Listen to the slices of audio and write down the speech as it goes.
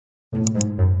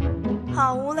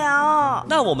好无聊哦。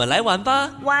那我们来玩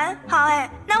吧。玩？好耶，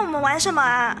那我们玩什么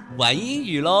啊？玩英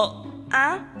语咯。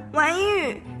啊？玩英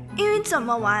语？英语怎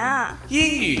么玩啊？英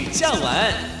语酱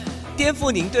玩，颠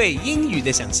覆您对英语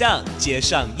的想象，接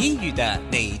上英语的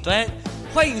那一端。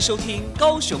欢迎收听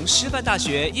高雄师范大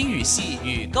学英语系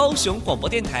与高雄广播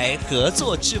电台合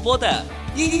作制播的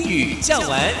英语酱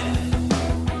玩。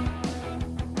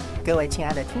各位亲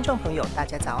爱的听众朋友，大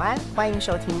家早安，欢迎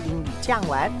收听英语酱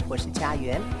玩，我是家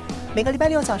园。每个礼拜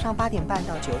六早上8点半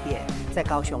到9点，在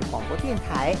高雄广播电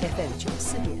台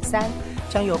FM94.3，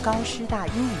将由高师大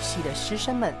英语系的师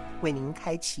生们为您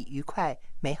开启愉快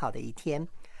美好的一天。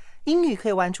英语可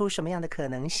以玩出什么样的可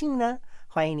能性呢？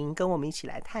欢迎您跟我们一起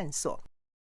来探索。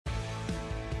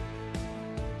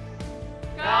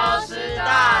高师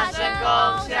大深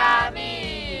攻虾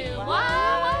米，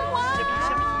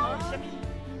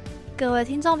各位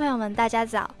听众朋友们，大家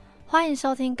早，欢迎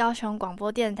收听高雄广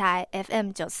播电台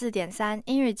FM94.3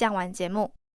 英语酱玩节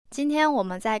目。今天我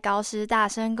们在高师大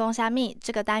深攻虾米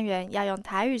这个单元，要用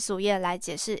台语俗谚来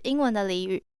解释英文的俚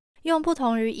语，用不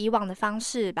同于以往的方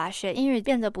式，把学英语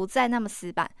变得不再那么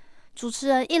死板。主持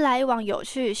人一来一往有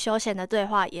趣休闲的对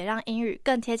话，也让英语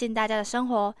更贴近大家的生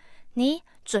活。你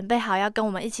准备好要跟我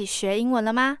们一起学英文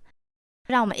了吗？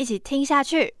让我们一起听下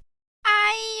去。哎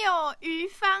呦，于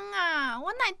芳啊，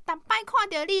我哪逐摆看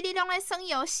到你拢在耍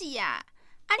游戏啊？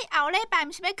啊，你后礼拜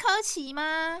不是要考试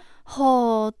吗？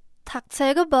吼，读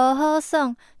册阁无好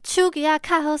耍，手机也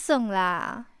较好耍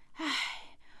啦。唉，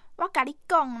我甲你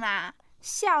讲啦，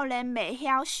少年袂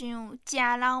晓想，食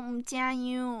老毋食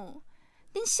样。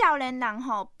恁少年人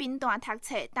吼，平淡读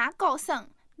册，打顾耍，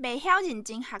袂晓认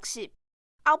真学习。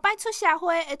后摆出社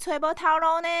会会找无头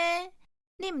路呢？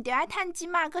你毋着爱趁即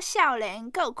马阁少年，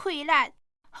阁有气力，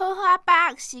好好把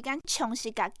握时间，充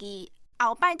实家己，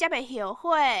后摆才袂后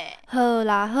悔。好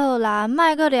啦好啦，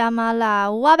莫阁念啊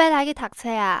啦，我要来去读册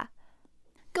啊！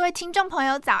各位听众朋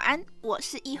友，早安，我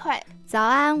是议会。早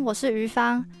安，我是于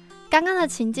芳。刚刚的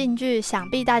情境剧，想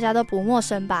必大家都不陌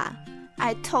生吧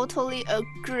 ？I totally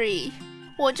agree。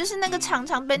我就是那个常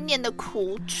常被念的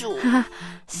苦主。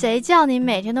谁叫你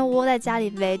每天都窝在家里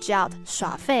veg out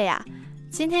耍废啊？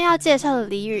今天要介绍的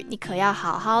俚语，你可要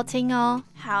好好听哦。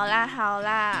好啦好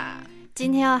啦，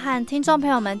今天要和听众朋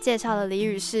友们介绍的俚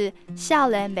语是少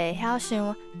年袂晓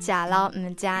想，食老毋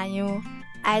食样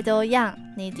idle young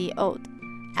needy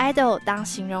old。idle 当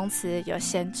形容词有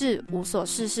闲置无所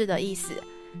事事的意思，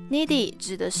 needy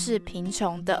指的是贫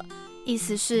穷的，意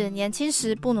思是年轻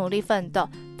时不努力奋斗，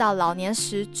到老年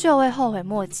时就会后悔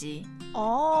莫及。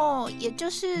哦，也就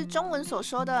是中文所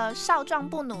说的少壮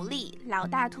不努力，老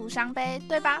大徒伤悲，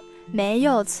对吧？没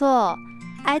有错。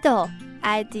 idle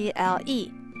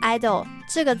idle idle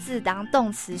这个字当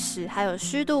动词时，还有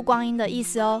虚度光阴的意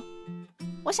思哦。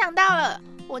我想到了，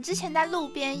我之前在路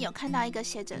边有看到一个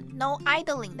写着 No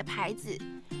idling 的牌子，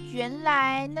原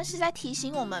来那是在提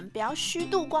醒我们不要虚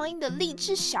度光阴的励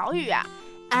志小语啊。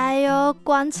哎呦，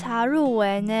观察入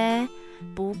微呢。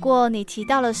不过你提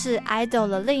到的是 idle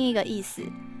的另一个意思，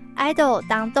 idle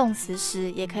当动词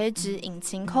时也可以指引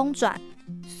擎空转，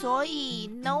所以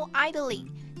no idling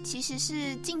其实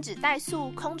是禁止怠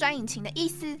速空转引擎的意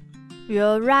思。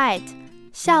 You're right。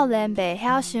 少年袂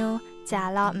晓想，食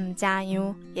老毋食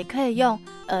样，也可以用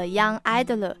a young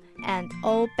idler and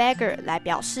old beggar 来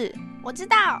表示。我知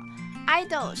道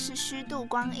idle 是虚度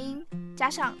光阴，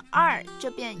加上 r 就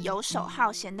变游手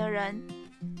好闲的人。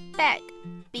 beg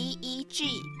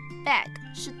B-E-G beg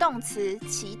是动词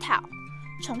乞讨，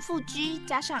重复 G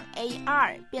加上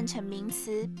A-R 变成名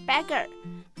词 beggar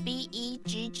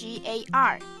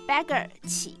B-E-G-G-A-R beggar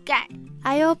乞丐。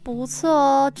哎呦，不错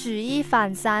哦，举一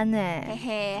反三呢。嘿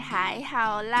嘿，还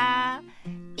好啦。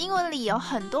英文里有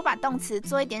很多把动词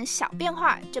做一点小变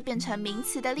化就变成名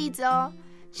词的例子哦，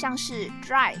像是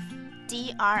drive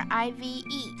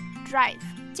D-R-I-V-E drive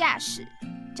驾驶，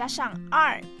加上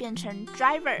R 变成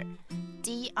driver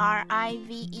D-R-I-V-E-R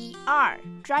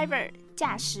driver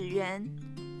驾驶员。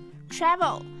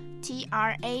 travel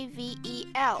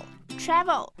T-R-A-V-E-L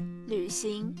travel 旅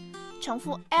行，重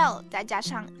复 L 再加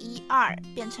上 E-R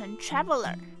变成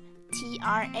traveler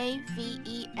T-R-A-V-E-L-L-E-R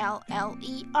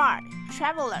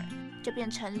traveler 就变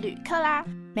成旅客啦。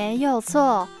没有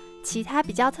错。其他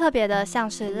比较特别的像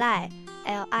是 lie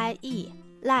L-I-E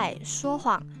lie 说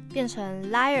谎变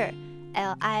成 liar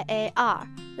L-I-A-R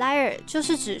liar 就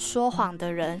是指说谎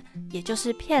的人，也就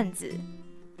是骗子。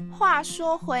话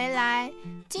说回来，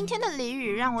今天的俚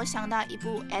语让我想到一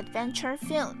部 adventure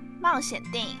film 冒险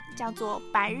电影，叫做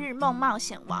《白日梦冒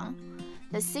险王》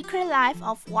The Secret Life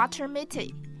of Walter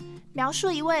Mitty， 描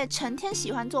述一位成天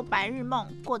喜欢做白日梦、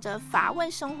过着乏味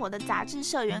生活的杂志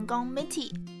社员工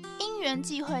Mitty， 因缘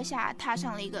际会下踏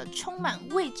上了一个充满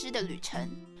未知的旅程，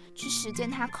去实践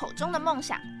他口中的梦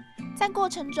想，在过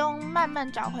程中慢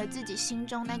慢找回自己心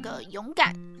中那个勇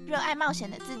敢、热爱冒险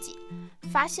的自己，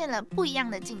发现了不一样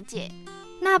的境界。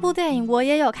那部电影我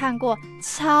也有看过，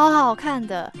超好看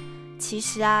的。其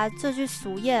实啊，这句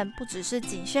俗谚不只是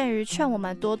仅限于劝我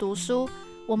们多读书，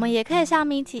我们也可以像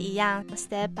Mitty 一样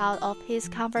step out of his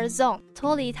comfort zone，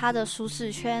 脱离他的舒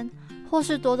适圈，或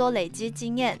是多多累积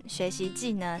经验，学习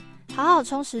技能，好好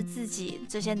充实自己，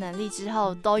这些能力之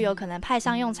后都有可能派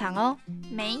上用场哦。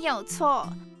没有错，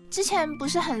之前不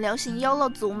是很流行 YOLO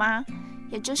族吗？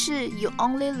也就是 You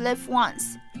Only Live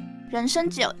Once， 人生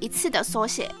只有一次的缩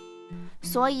写。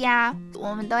所以啊，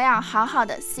我们都要好好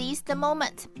的 seize the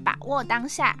moment， 把握当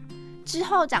下，之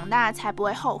后长大才不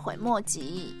会后悔莫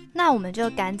及。那我们就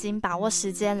赶紧把握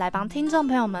时间来帮听众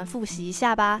朋友们复习一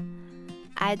下吧。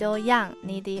Idle young,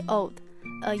 needy old,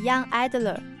 a young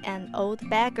idler, an old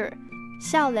beggar，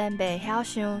 少年袂晓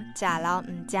想，食老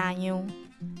唔食样。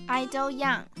Idle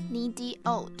young, needy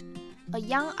old, a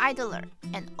young idler,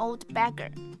 an old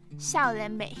beggar， 少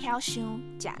年袂晓想，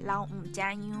食老唔食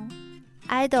样。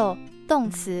Idle 动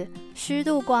词，虚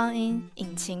度光阴，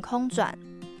引擎空转。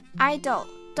Idle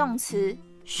动词，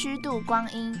虚度光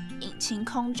阴，引擎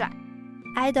空转。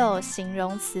Idle 形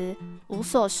容词，无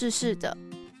所事事的。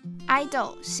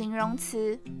Idle 形容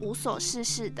词，无所事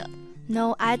事的。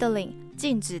No idling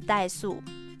禁止怠速。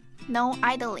No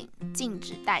idling 禁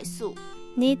止怠速。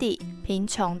Needy 贫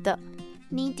穷的。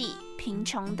Needy 贫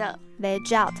穷的。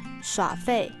Veg out 耍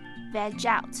废。Veg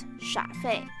out 耍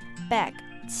废。Beg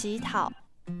乞讨。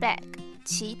Beg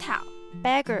乞讨。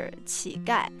Beggar 乞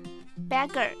丐。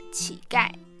Beggar 乞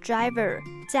丐。Driver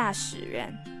驾驶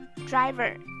员。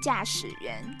Driver 驾驶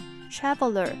员。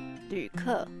Traveler 旅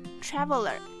客。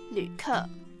Traveler 旅客。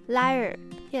Liar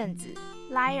骗子。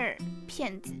Liar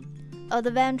骗子。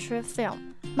Adventure film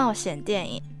冒险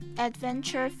电影。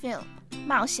Adventure film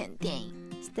冒险电影。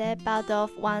Step out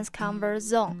of one's comfort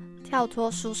zone 跳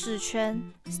脱舒适圈。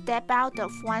Step out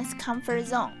of one's comfort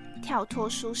zone 跳脱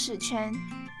舒适圈。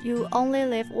You only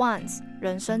live once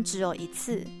人生只有一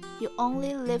次。You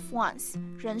only live once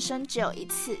人生只有一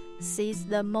次。Seize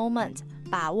the moment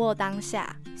把握当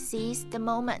下。Seize the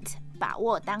moment 把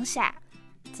握当下。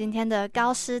今天的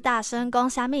高师大声公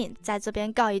虾米在这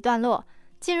边告一段落。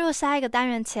进入下一个单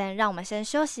元前，让我们先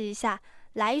休息一下，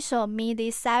来一首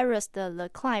Miley Cyrus 的 The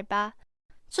Climb 吧。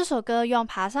这首歌用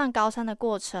爬上高山的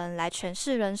过程来诠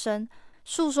释人生，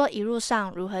述说一路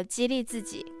上如何激励自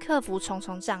己，克服重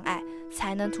重障碍，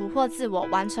才能突破自我，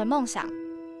完成梦想。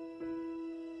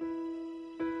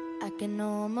I can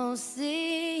almost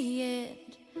see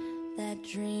it, that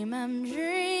dream I'm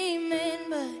dreaming,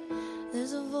 but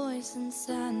there's a voice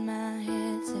inside my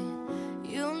head saying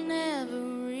you'll never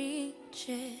reach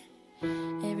it.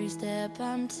 Every step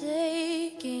I'm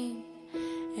taking,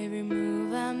 every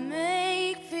move I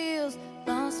make feels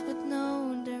lost with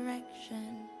no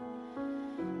direction.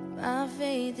 My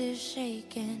faith is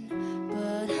shaken,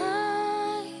 but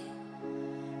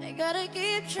I gotta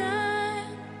keep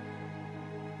trying.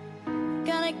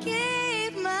 Gotta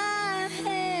keep my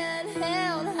head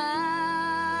held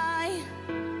high.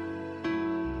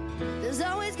 There's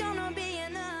always gonna be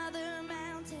another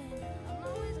mountain. I'm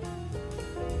always gonna...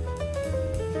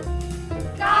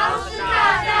 高师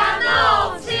大家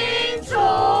弄清楚。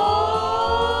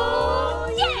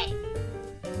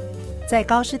在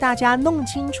高师大家弄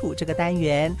清楚这个单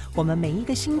元，我们每一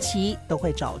个星期都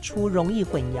会找出容易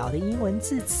混淆的英文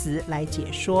字词来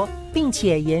解说，并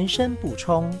且延伸补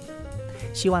充。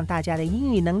希望大家的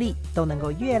英语能力都能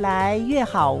够越来越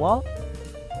好哦。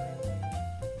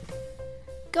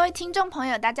各位听众朋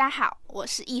友大家好，我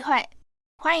是易慧，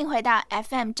欢迎回到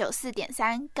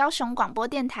FM94.3 高雄广播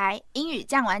电台英语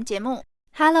酱玩节目。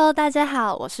 Hello 大家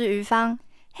好，我是于芳。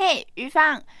嘿，于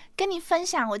芳，跟你分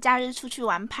享我假日出去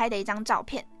玩拍的一张照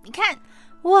片，你看。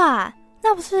哇，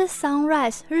那不是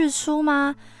sunrise 日出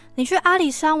吗？你去阿里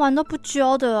山玩都不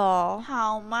揪的哦。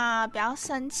好嘛，不要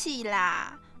生气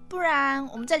啦，不然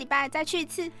我们这礼拜再去一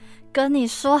次。跟你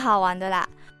说好玩的啦。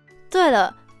对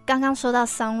了，刚刚说到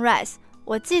sunrise，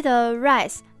 我记得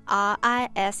rise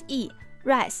R-I-S-E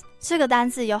rise 这个单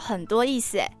字有很多意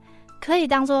思耶，可以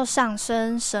当作上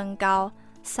升升高。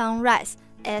 sunrise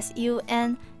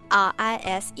S-U-N-R-I-S-E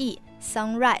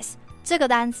sunrise 这个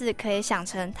单字可以想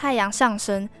成太阳上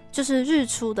升，就是日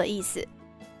出的意思。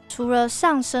除了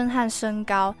上升和升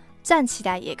高，站起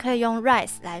来也可以用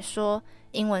rise 来说，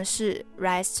英文是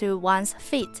rise to one's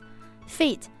feet。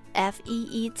 feet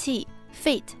F-E-E-T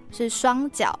feet 是双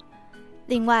脚。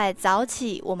另外早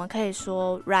起我们可以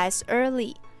说 rise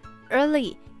early。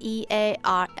 early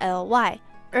E-A-R-L-Y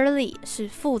early 是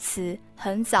副词，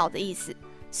很早的意思，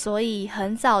所以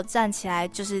很早站起来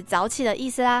就是早起的意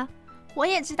思啦。我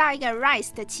也知道一个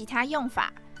rise 的其他用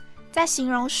法，在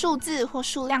形容数字或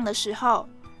数量的时候，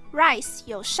 rise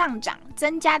有上涨、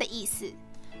增加的意思。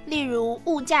例如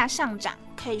物价上涨，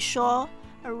可以说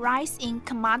a rise in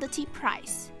commodity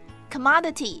price。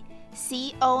 commodity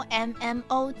C-O-M-M-O-D-I-T-Y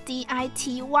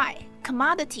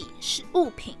commodity 是物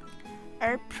品，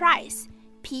而 price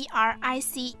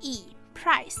P-R-I-C-E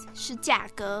price 是价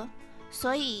格，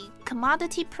所以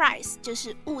commodity price 就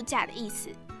是物价的意思。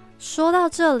说到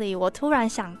这里，我突然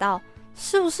想到，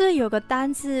是不是有个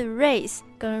单字 raise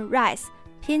跟 rise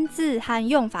拼字和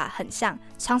用法很像，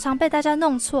常常被大家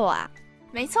弄错啊？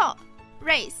没错，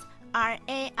 raise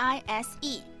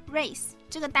R-A-I-S-E raise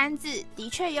这个单字的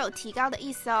确也有提高的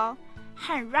意思哦。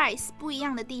和 rise 不一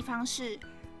样的地方是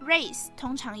raise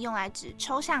通常用来指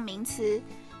抽象名词，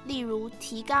例如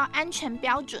提高安全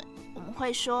标准，我们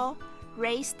会说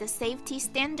raise the safety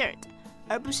standard，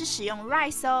 而不是使用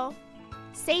rise 哦。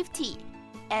Safety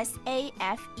S-A-F-E-T-Y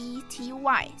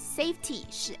Safety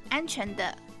是安全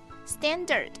的，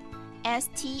 Standard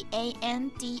S-T-A-N-D-A-R-D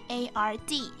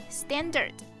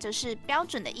Standard 则是标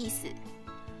准的意思。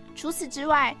除此之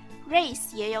外，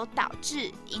 raise 也有导致、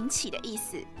引起的意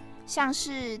思，像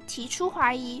是提出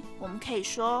怀疑，我们可以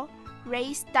说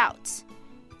raise doubt。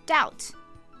 Doubt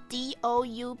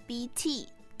D-O-U-B-T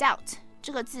Doubt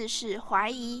这个字是怀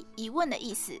疑、疑问的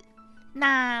意思。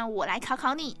那我来考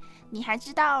考你，你还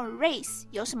知道 raise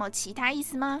有什么其他意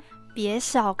思吗？别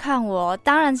小看我，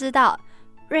当然知道。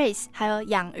raise 还有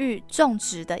养育、种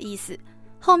植的意思，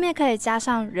后面可以加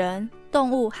上人、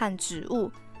动物和植物，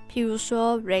譬如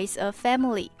说 raise a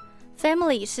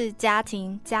family。family 是家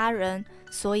庭、家人，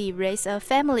所以 raise a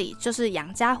family 就是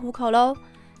养家糊口咯。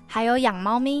还有养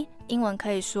猫咪，英文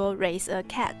可以说 raise a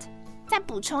cat。 再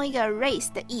补充一个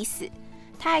raise 的意思，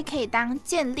它还可以当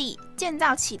建立、建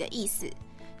造起的意思，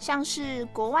像是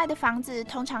国外的房子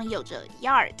通常有着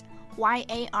yard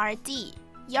Y-A-R-D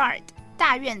yard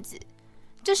大院子，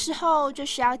这时候就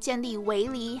需要建立围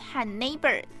篱和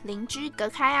neighbor 邻居隔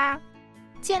开啊。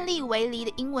建立围篱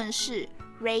的英文是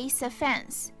raise a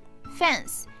fence。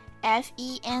 fence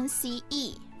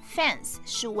F-E-N-C-E fence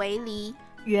是围篱。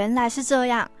原来是这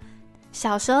样，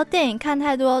小时候电影看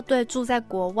太多，对住在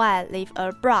国外 live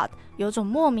abroad 有种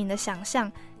莫名的想象，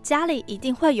家里一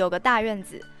定会有个大院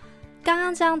子。刚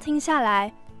刚这样听下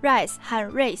来， rise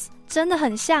和 raise 真的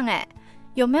很像耶，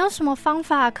有没有什么方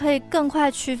法可以更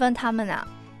快区分它们啊？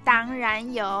当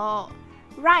然有，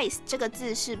 rise 这个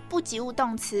字是不及物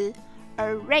动词，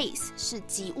而 raise 是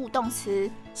及物动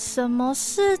词。什么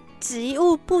是及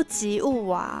物不及物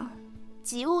啊？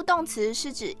及物动词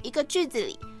是指一个句子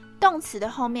里动词的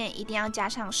后面一定要加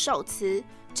上受词，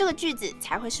这个句子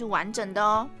才会是完整的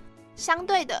哦。相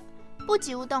对的，不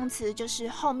及物动词就是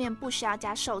后面不需要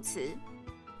加受词。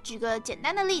举个简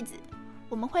单的例子，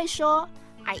我们会说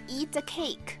I eat the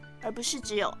cake， 而不是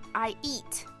只有 I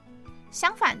eat。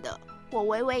 相反的，我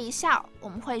微微一笑，我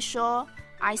们会说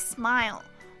I smile，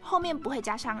 后面不会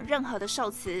加上任何的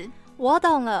受词。我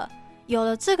懂了，有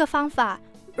了这个方法，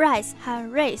 rise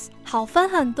和 raise 好分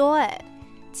很多耶。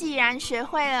既然学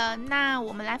会了，那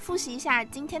我们来复习一下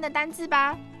今天的单字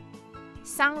吧。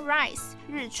 Sunrise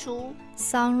日出，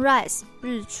 Sunrise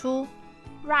日出，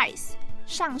 Rise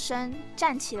上升、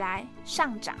站起来、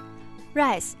上涨，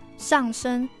 Rise 上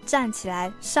升、站起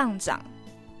来、上涨，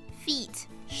 Feet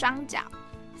双脚，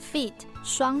 Feet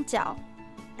双脚，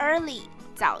 Early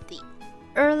早地，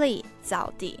 Early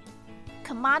早地，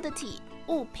 Commodity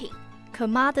物品，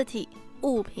 Commodity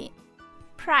物品，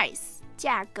 Price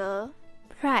价格，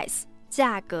 Price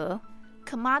价格，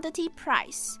 Commodity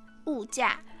price 物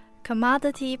价，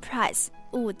 Commodity price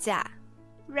物价，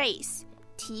 Raise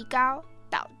提高、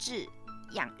导致、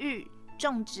养育、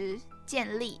种植、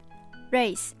建立，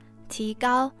 Raise 提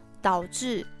高、导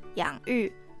致、养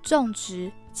育、种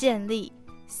植、建立，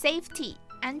 Safety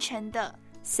安全的，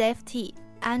 Safety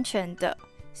安全的，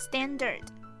 Standard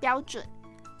标准，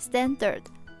 Standard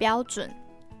标准，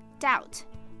 Doubt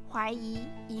怀疑、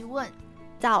疑问，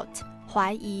 Doubt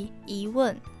怀疑、疑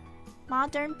问，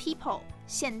 Modern people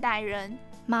现代人，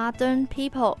 Modern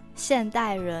people 现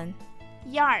代人，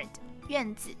 Yard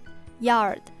院子，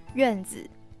 Yard 院子，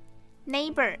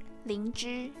 Neighbor 邻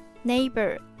居，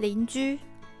 Neighbor 邻居，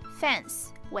 Fence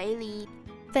围篱，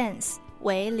 Fence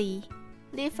围篱，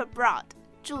 Live abroad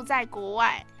住在国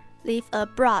外， Live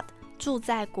abroad 住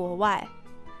在国外。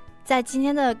在今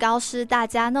天的高师，大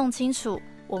家弄清楚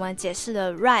我们解释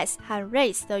了 rise 和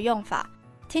raise 的用法，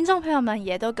听众朋友们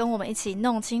也都跟我们一起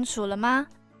弄清楚了吗？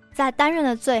在单元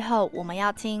的最后，我们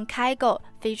要听 Kygo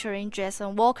featuring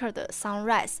Jason Walker 的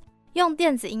Sunrise，用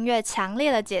电子音乐强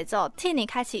烈的节奏替你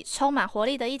开启充满活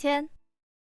力的一天。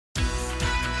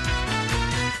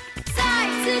在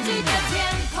自己的天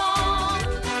空，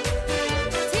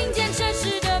听见城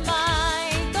市的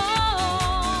脉动，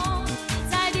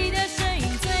在地的声音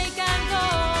最感动。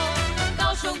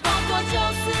高雄广播943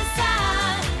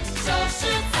就是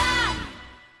在。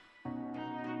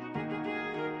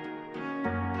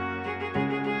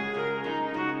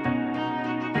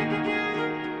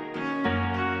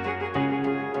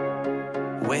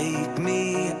Wake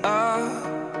me up,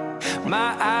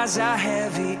 my eyes are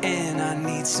heavy and I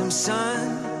need some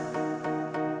sun.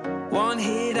 One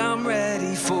hit, I'm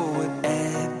ready for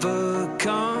whatever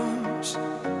comes.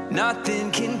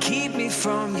 Nothing can keep me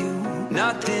from you,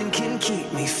 nothing can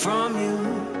keep me from you.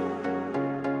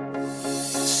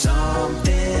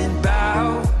 Something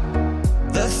about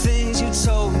the things you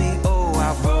told me, oh,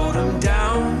 I wrote them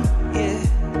down, yeah.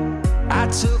 I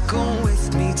took them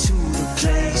with me to the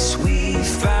place we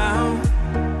found.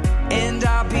 And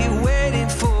I'll be waiting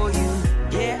for you,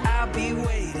 yeah, I'll be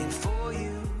waiting for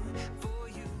you, for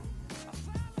you.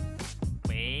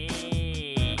 喂，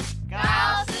高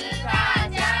师大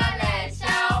家冷消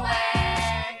维。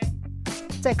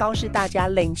在高师大家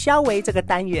冷消维这个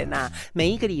单元啊，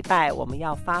每一个礼拜我们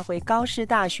要发挥高师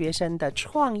大学生的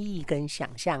创意跟想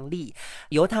象力，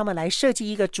由他们来设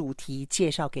计一个主题，介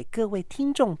绍给各位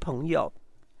听众朋友。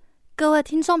各位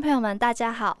听众朋友们大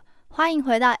家好，欢迎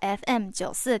回到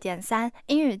FM94.3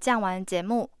 英语酱玩节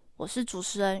目，我是主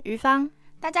持人于芳。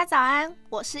大家早安，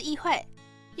我是议会，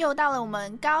又到了我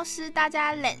们高师大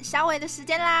家冷消维的时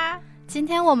间啦。今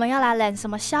天我们要来冷什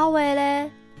么消维嘞？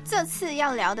这次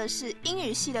要聊的是英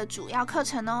语系的主要课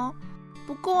程哦。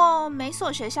不过每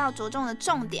所学校着重的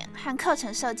重点和课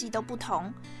程设计都不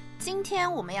同。今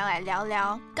天我们要来聊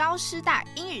聊高师大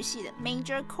英语系的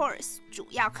Major Course 主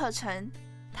要课程。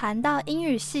谈到英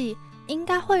语系，应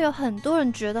该会有很多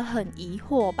人觉得很疑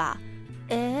惑吧？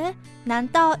难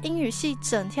道英语系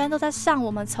整天都在上我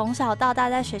们从小到大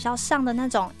在学校上的那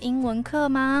种英文课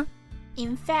吗？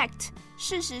 In fact，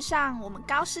 事实上我们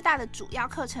高师大的主要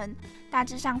课程大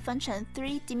致上分成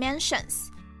three dimensions，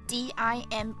 D-I-M-E-N-S-I-O-N-S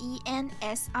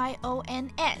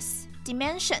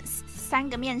dimensions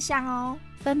 3个面向哦，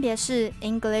分别是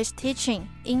English Teaching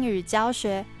英语教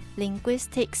学、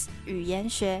Linguistics 语言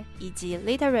学以及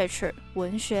Literature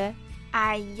文学。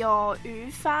哎呦，于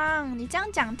芳，你这样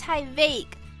讲太 vague，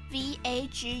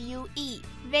 V-A-G-U-E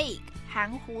vague 含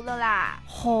糊了啦。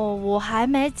我还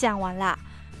没讲完啦，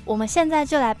我们现在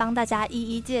就来帮大家一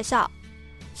一介绍。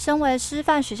身为师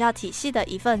范学校体系的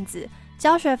一份子，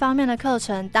教学方面的课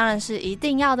程当然是一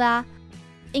定要的啊。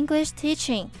English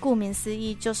Teaching 顾名思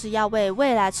义就是要为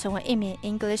未来成为一名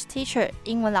English Teacher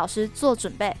英文老师做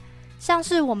准备。像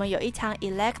是我们有一堂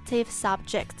elective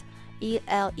subject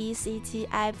elective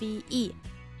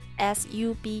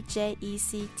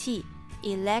subject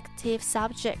elective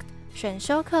subject 选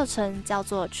修课程叫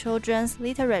做 Children's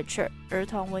Literature 儿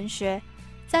童文学。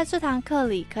在这堂课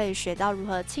里可以学到如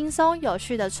何轻松有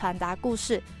趣的传达故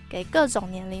事给各种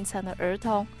年龄层的儿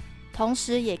童，同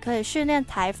时也可以训练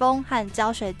台风和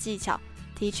教学技巧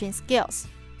teaching skills。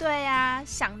对啊，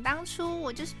想当初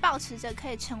我就是抱持着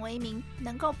可以成为一名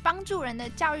能够帮助人的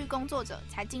教育工作者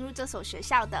才进入这所学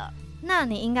校的。那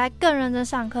你应该更认真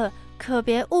上课，可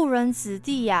别误人子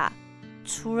弟呀。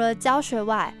除了教学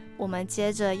外，我们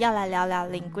接着要来聊聊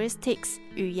Linguistics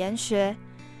语言学。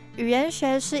语言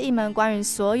学是一门关于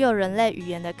所有人类语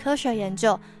言的科学研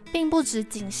究，并不只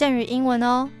仅限于英文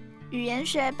哦。语言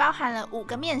学包含了5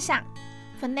个面向：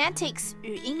 Phonetics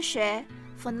语音学、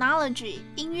 Phonology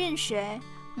音韵学、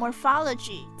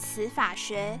Morphology 词法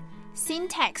学、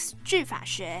 Syntax 句法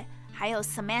学，还有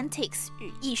Semantics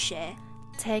语义学。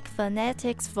 Take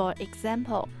phonetics for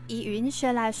example， 以语音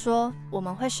学来说，我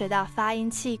们会学到发音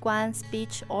器官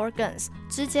speech organs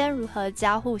之间如何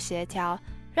交互协调，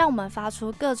让我们发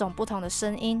出各种不同的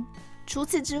声音。除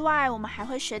此之外，我们还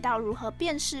会学到如何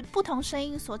辨识不同声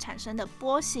音所产生的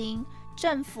波形、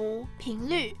振幅、频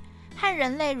率，和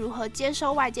人类如何接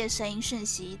收外界声音讯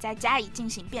息，再加以进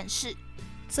行辨识。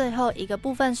最后一个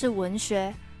部分是文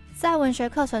学，在文学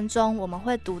课程中，我们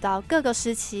会读到各个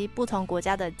时期不同国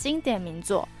家的经典名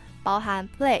作，包含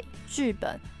play 剧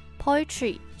本、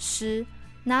poetry 诗、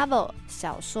novel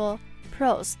小说、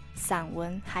prose 散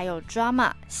文，还有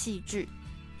drama 戏剧。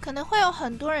可能会有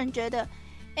很多人觉得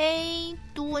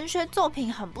读文学作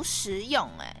品很不实用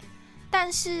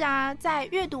但是啊，在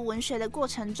阅读文学的过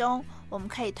程中，我们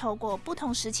可以透过不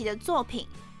同时期的作品，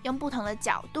用不同的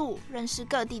角度认识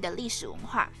各地的历史文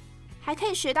化，还可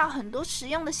以学到很多实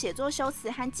用的写作修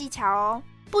辞和技巧哦。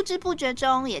不知不觉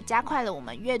中也加快了我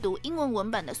们阅读英文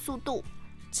文本的速度。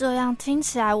这样听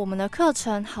起来我们的课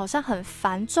程好像很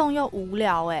繁重又无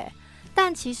聊诶。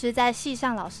但其实在系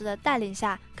上老师的带领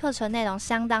下，课程内容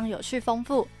相当有趣丰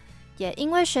富，也因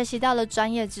为学习到了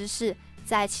专业知识，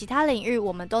在其他领域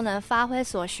我们都能发挥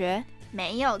所学。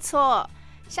没有错，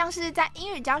像是在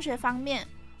英语教学方面，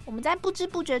我们在不知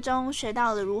不觉中学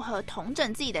到了如何统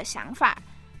整自己的想法，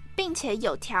并且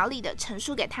有条理地陈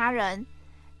述给他人。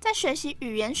在学习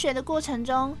语言学的过程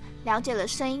中，了解了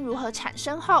声音如何产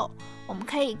生后，我们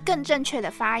可以更正确的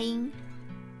发音。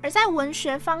而在文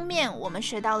学方面，我们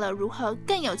学到了如何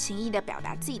更有情意地表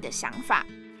达自己的想法，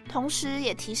同时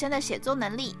也提升了写作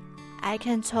能力。I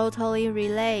can totally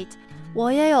relate，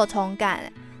 我也有同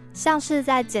感。像是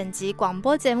在剪辑广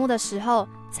播节目的时候，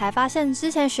才发现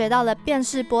之前学到的辨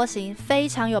识波形非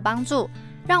常有帮助，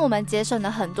让我们节省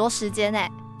了很多时间耶。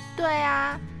对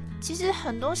啊，其实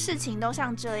很多事情都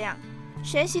像这样，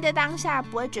学习的当下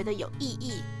不会觉得有意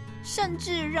义，甚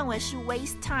至认为是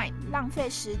waste time， 浪费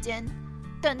时间。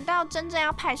等到真正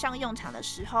要派上用场的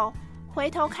时候，回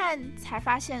头看才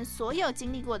发现所有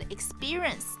经历过的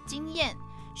experience 经验，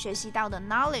学习到的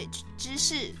knowledge 知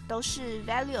识都是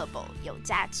valuable 有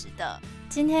价值的。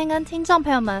今天跟听众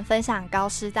朋友们分享高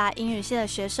师大英语系的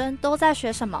学生都在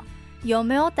学什么，有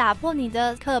没有打破你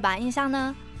的刻板印象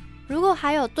呢？如果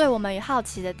还有对我们有好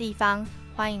奇的地方，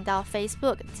欢迎到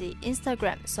Facebook 及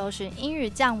Instagram 搜寻英语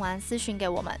酱玩私讯给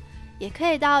我们，也可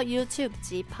以到 YouTube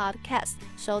及 Podcast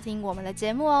收听我们的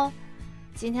节目哦。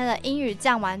今天的英语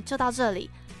酱玩就到这里，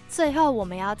最后我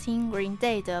们要听 Green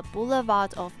Day 的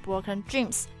Boulevard of Broken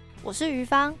Dreams。我是于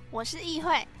芳，我是易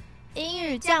慧，英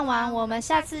语酱玩，我们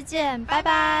下次见，拜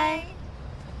拜。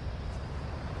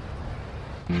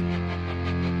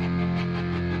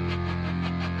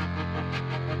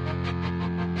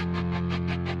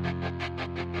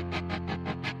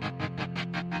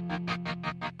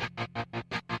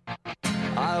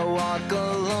I walk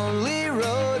a lonely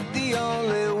road, the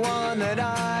only one that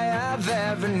I have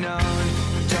ever known.